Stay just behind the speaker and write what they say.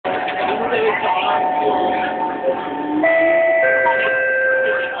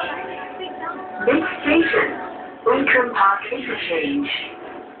Park interchange.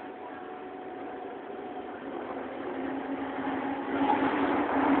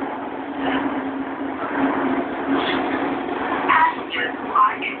 Passengers who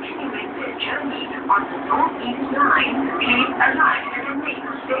are continuing their journey on the Northeast Line, please arrive at the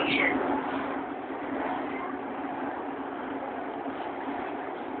next station.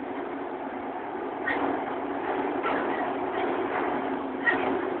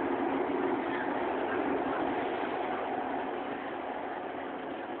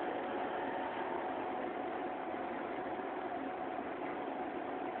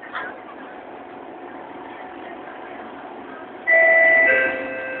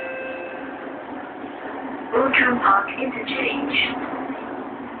 Vacuum Park interchange.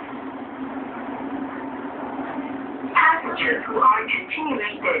 Passengers who are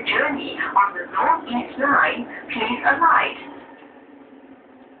continuing their journey on the Northeast Line, please alight.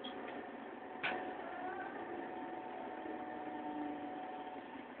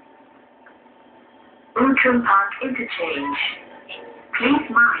 Vacuum Park interchange. Please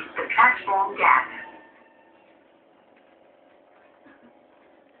mind the platform gap.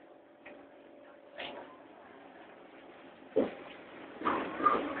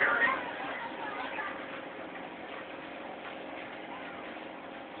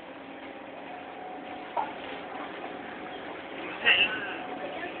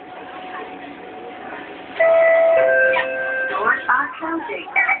 Doors are closing.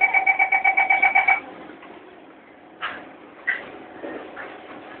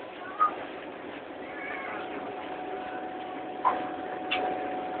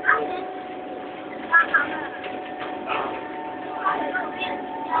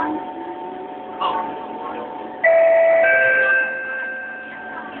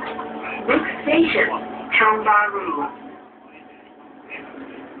 Next station, Chongbaru.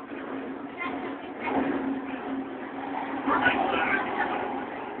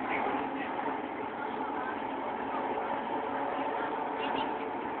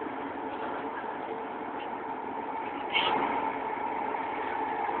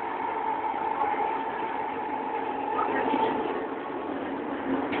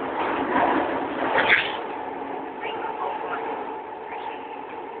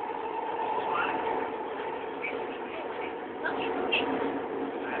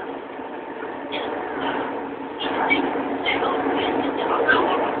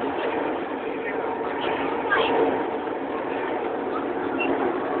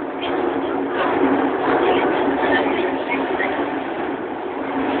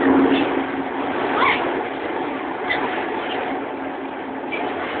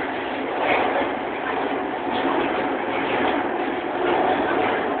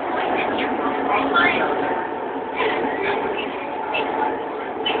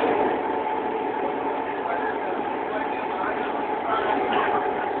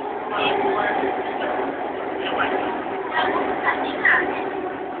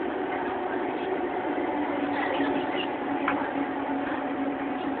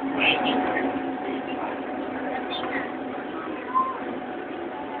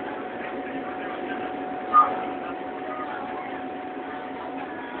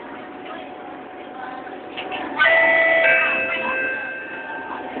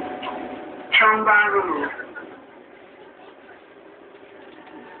 Chongbaru.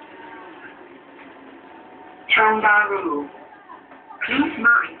 Chongbaru. Please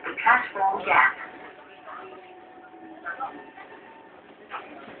mind the platform gap.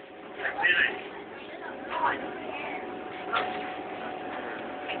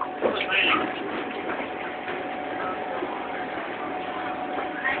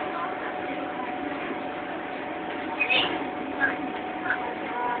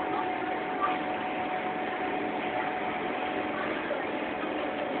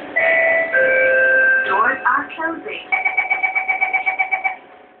 Doors are closing.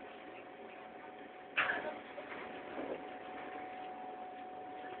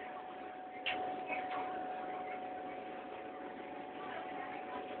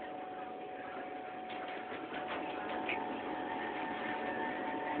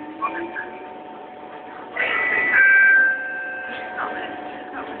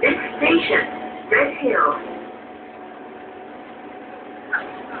 Next station, Red Hill.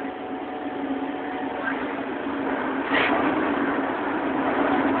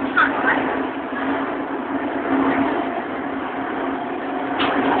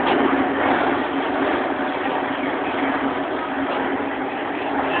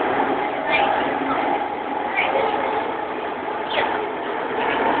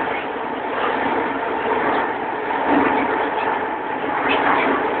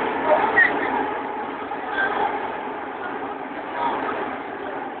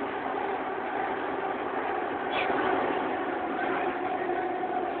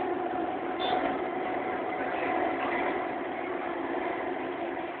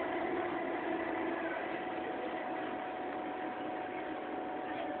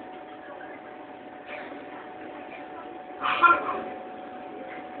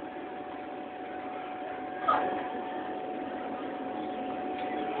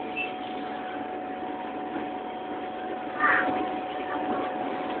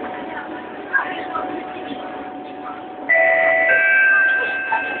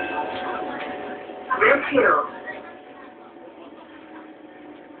 Hill.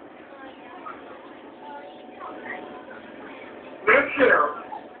 Red Hill.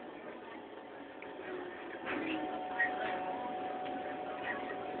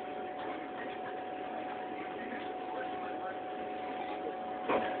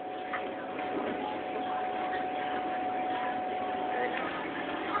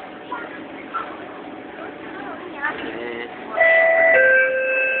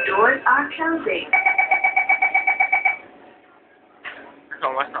 Doors are closing.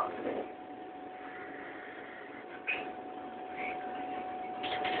 Không có sợ.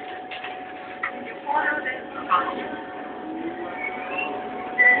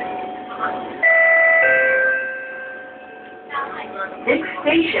 Next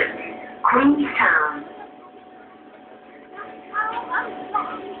station, Queenstown.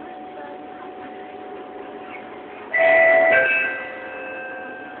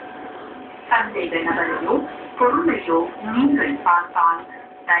 சந்தேக நபரையோ பொருளையோ நீங்கள் பார்த்தால்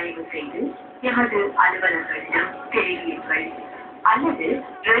தயவு செய்து எமது அலுவலர்களிடம் தெரிவியுங்கள் அல்லது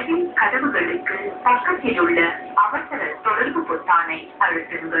ரயில் கதவுகளுக்கு பக்கத்தில் உள்ள அவசர தொடர்பு பொத்தானை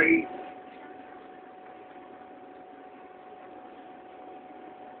அழுத்துங்கள்.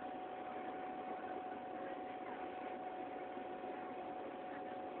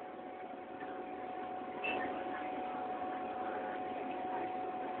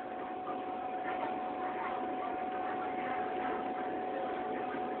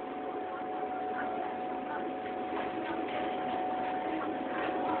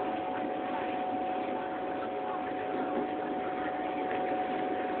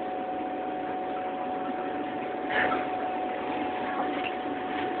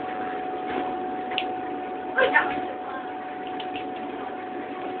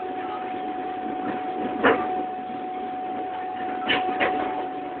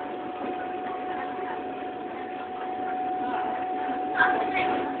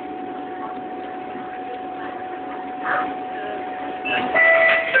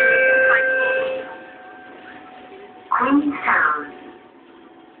 Queenstown.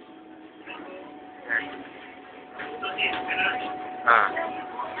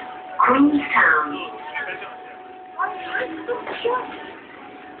 Queenstown.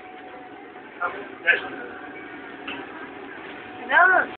 No.